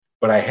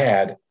but I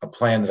had a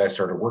plan that I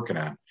started working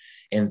on.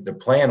 And the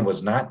plan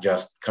was not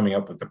just coming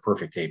up with the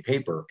perfect A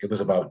paper. It was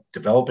about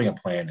developing a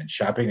plan and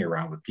shopping it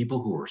around with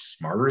people who are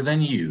smarter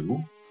than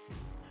you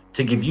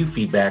to give you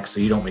feedback so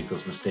you don't make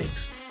those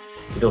mistakes.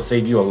 It'll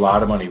save you a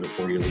lot of money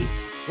before you leave.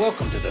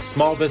 Welcome to the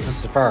Small Business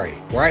Safari,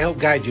 where I help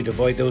guide you to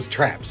avoid those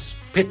traps,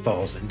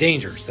 pitfalls, and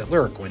dangers that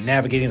lurk when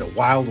navigating the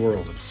wild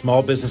world of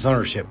small business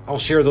ownership. I'll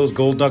share those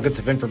gold nuggets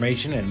of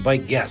information and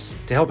invite guests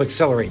to help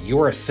accelerate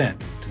your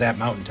ascent to that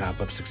mountaintop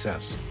of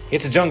success.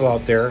 It's a jungle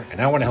out there,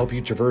 and I want to help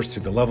you traverse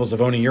through the levels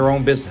of owning your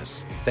own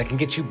business that can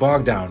get you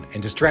bogged down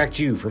and distract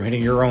you from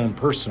hitting your own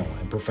personal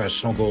and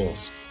professional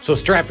goals. So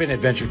strap in,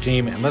 adventure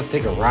team, and let's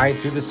take a ride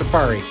through the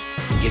safari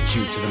and get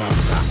you to the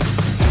mountaintop.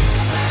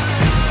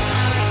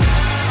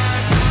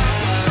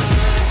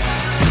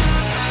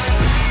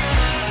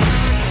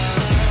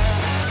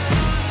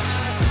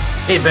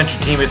 Hey, Adventure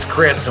Team, it's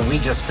Chris, and we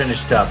just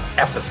finished up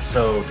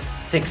episode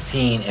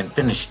 16 and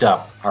finished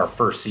up our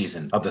first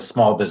season of the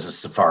Small Business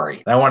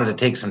Safari. And I wanted to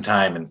take some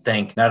time and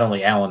thank not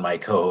only Alan, my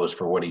co-host,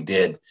 for what he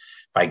did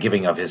by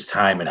giving of his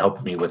time and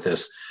helping me with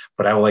this,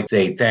 but I would like to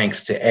say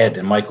thanks to Ed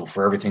and Michael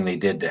for everything they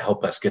did to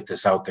help us get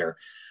this out there.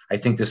 I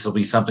think this will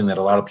be something that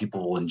a lot of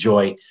people will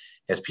enjoy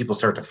as people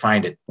start to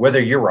find it.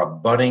 Whether you're a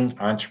budding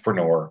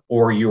entrepreneur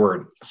or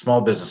you're a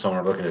small business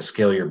owner looking to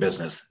scale your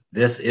business,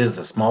 this is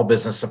the Small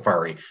Business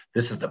Safari.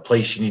 This is the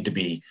place you need to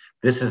be.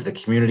 This is the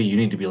community you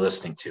need to be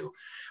listening to.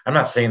 I'm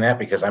not saying that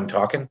because I'm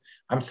talking.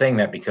 I'm saying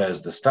that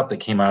because the stuff that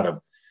came out of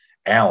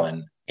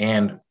Alan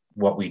and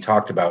what we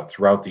talked about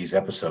throughout these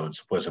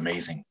episodes was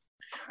amazing.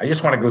 I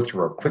just want to go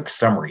through a quick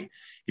summary.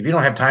 If you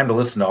don't have time to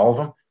listen to all of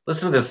them,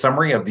 listen to the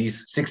summary of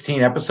these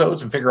 16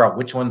 episodes and figure out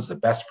which one's the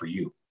best for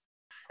you.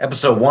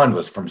 Episode 1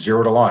 was From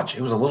Zero to Launch.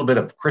 It was a little bit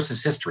of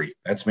Chris's history,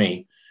 that's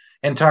me,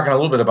 and talking a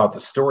little bit about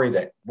the story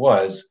that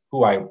was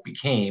who I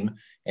became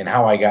and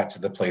how I got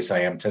to the place I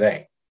am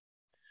today.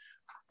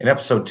 In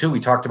episode 2, we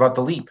talked about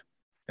the leap,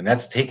 and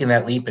that's taking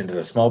that leap into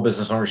the small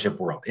business ownership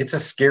world. It's a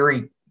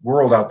scary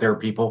world out there,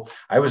 people.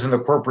 I was in the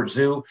corporate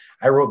zoo.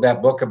 I wrote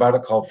that book about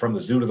it called From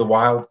the Zoo to the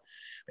Wild.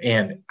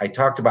 And I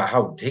talked about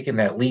how taking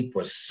that leap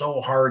was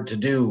so hard to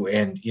do.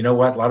 And you know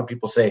what? A lot of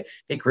people say,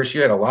 hey, Chris, you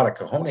had a lot of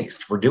cojones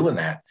for doing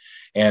that.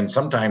 And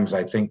sometimes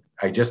I think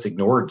I just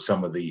ignored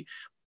some of the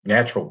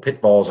natural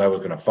pitfalls I was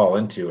going to fall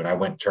into, and I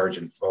went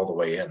charging all the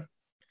way in.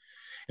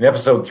 In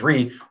episode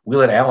 3, we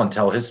let Alan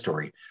tell his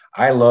story.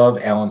 I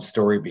love Alan's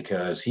story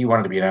because he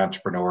wanted to be an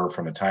entrepreneur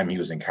from the time he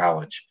was in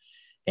college.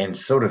 And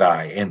so did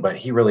I. But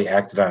he really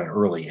acted on it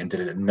early and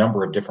did a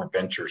number of different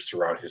ventures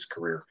throughout his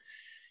career.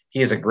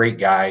 He is a great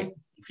guy.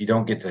 If you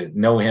don't get to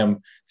know him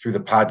through the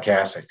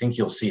podcast, I think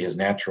you'll see his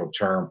natural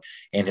charm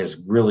and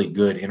his really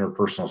good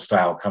interpersonal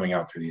style coming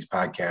out through these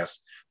podcasts.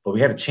 But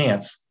we had a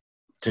chance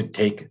to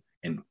take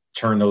and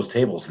turn those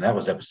tables, and that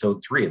was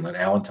episode 3, and let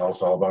Alan tell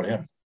us all about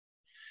him.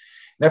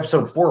 In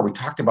episode 4, we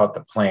talked about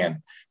the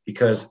plan,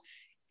 because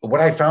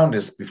what I found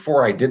is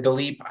before I did the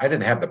leap, I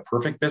didn't have the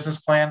perfect business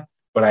plan,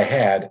 but I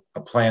had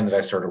a plan that I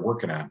started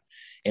working on.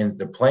 And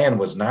the plan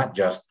was not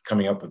just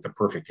coming up with the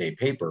perfect A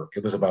paper.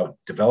 It was about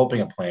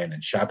developing a plan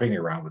and shopping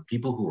around with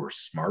people who are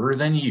smarter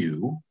than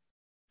you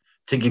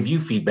to give you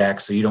feedback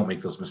so you don't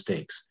make those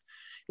mistakes.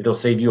 It'll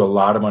save you a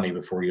lot of money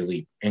before you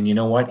leave. And you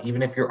know what?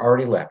 Even if you're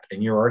already left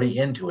and you're already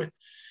into it,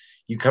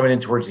 you coming in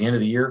towards the end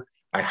of the year,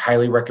 I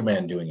highly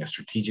recommend doing a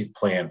strategic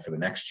plan for the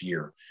next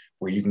year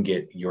where you can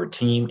get your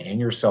team and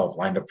yourself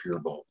lined up for your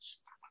goals.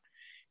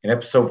 In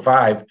episode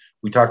 5,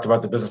 we talked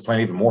about the business plan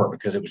even more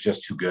because it was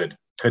just too good.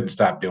 Couldn't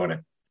stop doing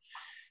it.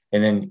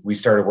 And then we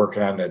started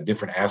working on the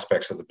different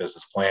aspects of the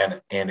business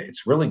plan. And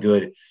it's really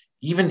good.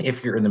 Even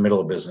if you're in the middle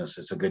of business,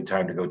 it's a good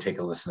time to go take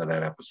a listen to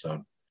that episode.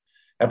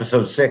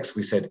 Episode 6,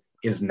 we said,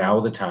 is now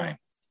the time.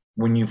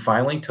 When you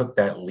finally took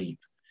that leap,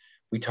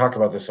 we talk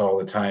about this all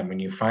the time. When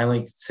you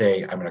finally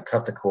say, I'm going to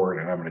cut the cord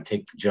and I'm going to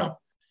take the jump.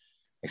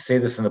 I say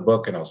this in the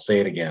book and I'll say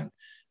it again.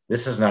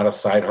 This is not a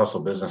side hustle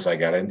business I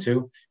got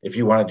into. If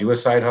you want to do a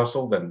side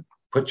hustle, then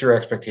put your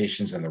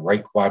expectations in the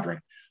right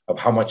quadrant of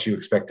how much you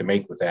expect to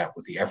make with that,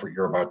 with the effort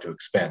you're about to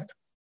expend.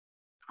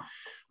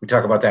 We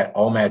talk about that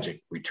all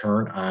magic,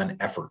 return on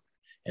effort.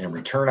 And a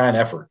return on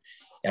effort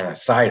and a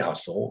side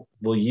hustle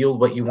will yield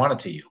what you want it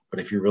to you. But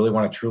if you really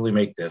want to truly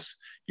make this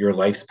your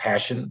life's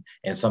passion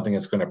and something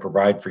that's going to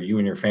provide for you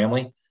and your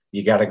family,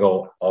 you got to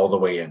go all the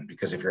way in,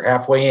 because if you're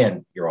halfway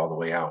in, you're all the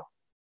way out.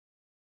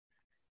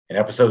 In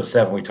episode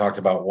 7, we talked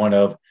about one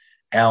of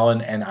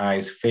Alan and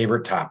I's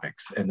favorite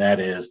topics, and that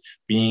is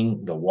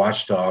being the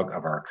watchdog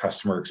of our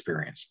customer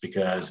experience,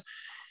 because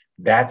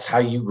that's how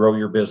you grow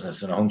your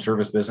business in a home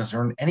service business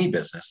or in any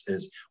business.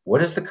 Is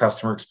what is the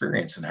customer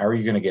experience and how are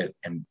you going to get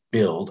and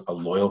build a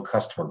loyal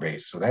customer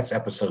base? So that's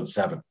episode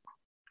 7.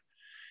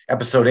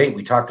 Episode 8,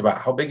 we talked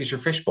about how big is your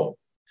fishbowl.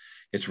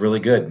 It's really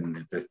good.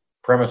 And the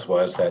premise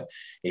was that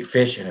a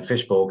fish in a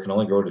fishbowl can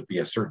only grow to be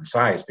a certain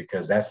size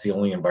because that's the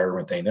only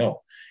environment they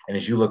know. And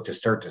as you look to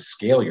start to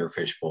scale your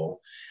fishbowl,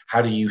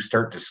 how do you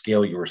start to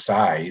scale your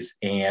size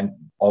and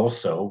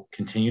also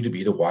continue to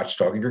be the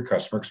watchdog of your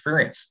customer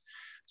experience?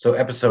 So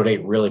episode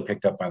 8 really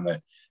picked up on the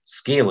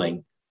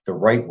scaling the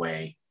right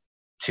way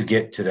to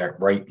get to that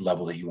right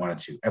level that you wanted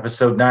to.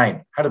 Episode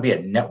 9, how to be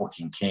a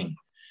networking king.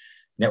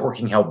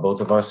 Networking helped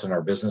both of us in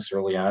our business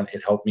early on.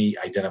 It helped me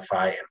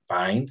identify and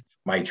find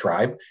my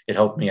tribe. It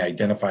helped me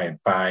identify and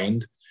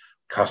find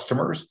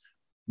customers.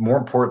 More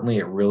importantly,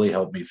 it really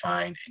helped me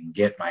find and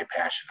get my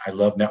passion. I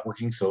love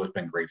networking, so it's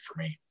been great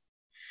for me.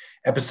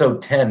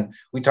 Episode 10,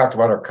 we talked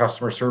about our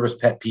customer service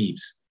pet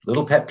peeves,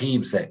 little pet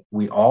peeves that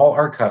we all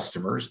are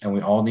customers and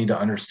we all need to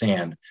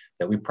understand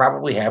that we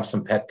probably have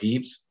some pet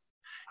peeves.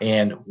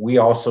 And we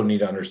also need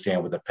to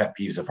understand what the pet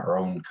peeves of our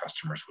own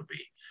customers would be.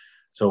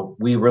 So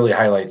we really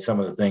highlight some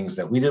of the things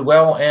that we did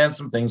well and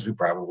some things we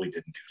probably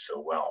didn't do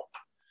so well.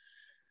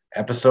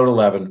 Episode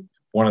 11,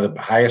 one of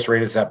the highest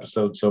rated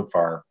episodes so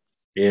far,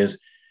 is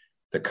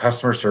the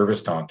customer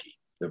service donkey.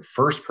 The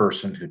first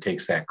person who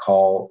takes that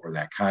call or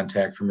that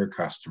contact from your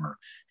customer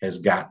has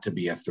got to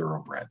be a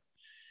thoroughbred.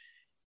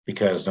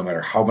 Because no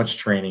matter how much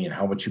training and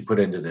how much you put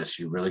into this,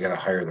 you really got to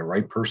hire the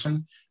right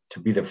person to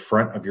be the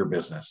front of your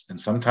business.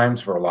 And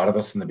sometimes for a lot of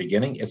us in the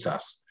beginning, it's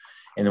us.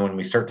 And then when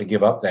we start to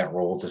give up that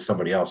role to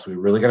somebody else, we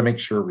really got to make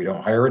sure we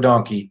don't hire a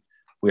donkey,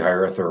 we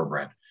hire a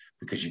thoroughbred,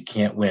 because you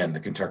can't win the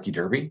Kentucky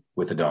Derby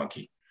with a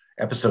donkey.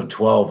 Episode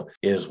 12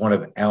 is one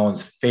of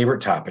Alan's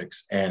favorite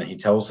topics, and he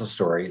tells a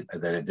story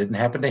that it didn't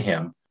happen to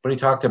him, but he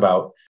talked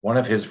about one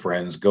of his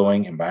friends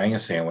going and buying a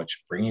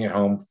sandwich, bringing it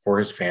home for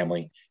his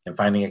family, and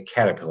finding a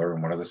caterpillar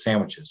in one of the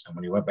sandwiches. And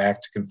when he went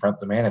back to confront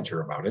the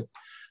manager about it,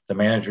 the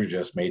manager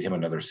just made him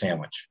another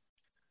sandwich.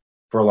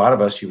 For a lot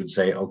of us, you would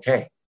say,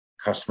 okay,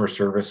 customer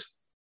service,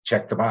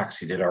 check the box,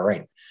 he did all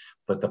right.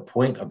 But the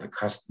point of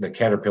the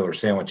caterpillar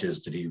sandwich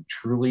is, did he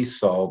truly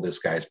solve this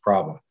guy's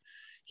problem?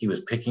 He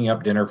was picking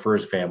up dinner for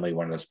his family,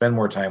 wanted to spend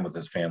more time with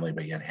his family,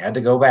 but yet had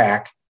to go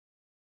back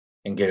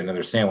and get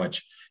another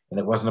sandwich. And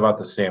it wasn't about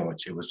the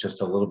sandwich. It was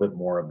just a little bit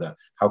more of the,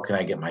 how can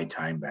I get my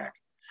time back?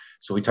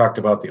 So we talked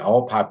about the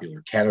all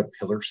popular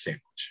caterpillar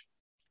sandwich.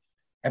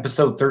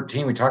 Episode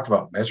 13, we talked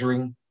about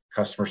measuring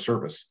customer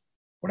service.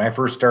 When I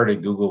first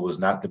started, Google was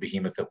not the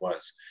behemoth it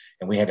was,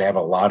 and we had to have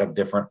a lot of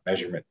different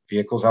measurement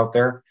vehicles out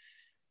there.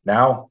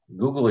 Now,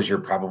 Google is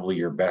probably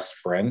your best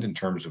friend in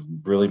terms of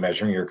really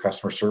measuring your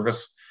customer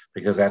service,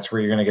 because that's where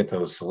you're going to get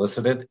those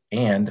solicited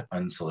and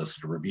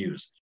unsolicited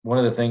reviews. One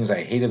of the things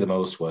I hated the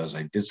most was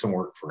I did some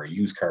work for a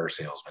used car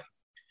salesman,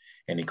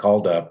 and he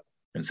called up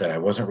and said, I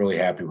wasn't really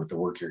happy with the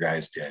work your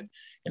guys did.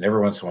 And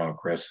every once in a while,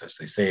 Chris, as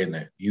they say in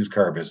the used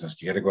car business,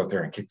 you got to go out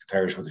there and kick the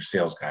tires with your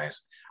sales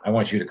guys. I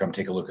want you to come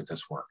take a look at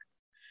this work.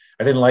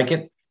 I didn't like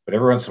it, but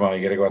every once in a while,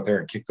 you got to go out there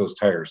and kick those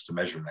tires to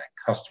measure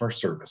that customer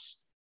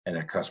service and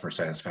that customer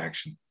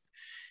satisfaction.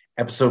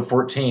 Episode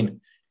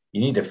 14,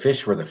 you need to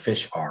fish where the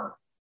fish are.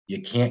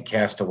 You can't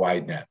cast a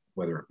wide net,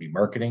 whether it be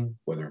marketing,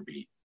 whether it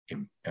be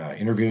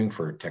interviewing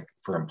for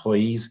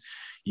employees.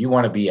 You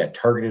want to be a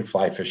targeted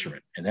fly fisherman,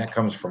 and that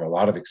comes from a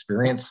lot of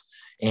experience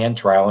and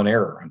trial and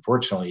error.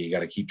 Unfortunately, you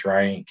got to keep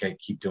trying and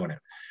keep doing it.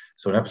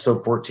 So in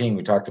episode 14,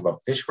 we talked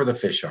about fish where the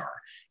fish are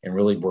and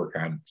really work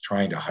on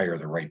trying to hire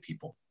the right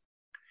people.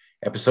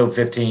 Episode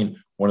 15,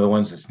 one of the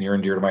ones that's near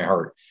and dear to my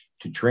heart,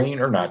 to train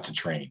or not to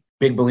train.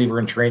 Big believer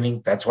in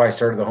training. That's why I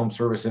started the Home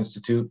Service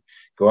Institute.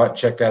 Go out and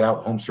check that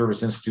out,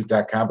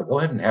 homeserviceinstitute.com. But go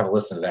ahead and have a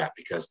listen to that,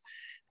 because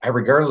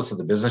regardless of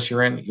the business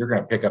you're in, you're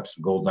going to pick up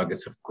some gold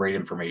nuggets of great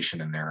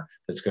information in there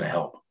that's going to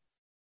help.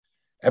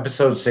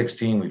 Episode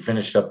 16, we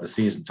finished up the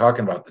season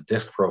talking about the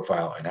DISC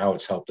profile and how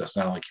it's helped us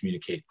not only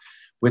communicate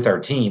with our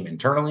team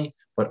internally,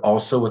 but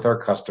also with our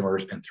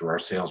customers and through our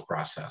sales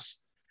process.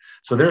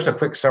 So there's a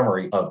quick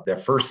summary of the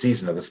first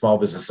season of the Small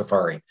Business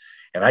Safari.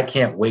 And I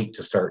can't wait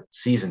to start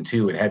season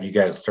 2 and have you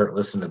guys start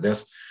listening to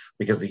this,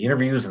 because the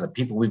interviews and the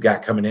people we've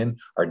got coming in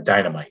are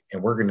dynamite.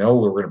 And we're going to know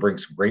we're going to bring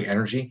some great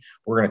energy.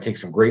 We're going to take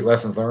some great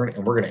lessons learned,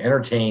 and we're going to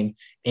entertain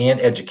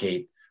and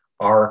educate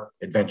our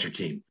adventure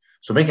team.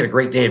 So make it a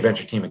great day,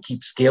 adventure team, and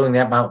keep scaling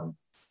that mountain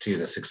to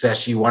the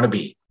success you want to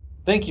be.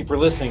 Thank you for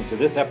listening to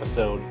this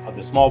episode of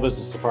the Small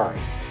Business Safari.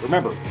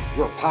 Remember,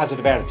 your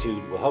positive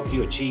attitude will help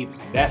you achieve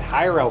that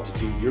higher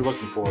altitude you're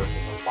looking for in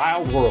the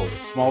wild world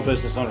of small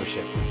business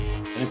ownership.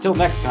 And until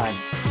next time,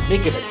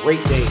 make it a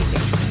great day,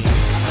 adventure team.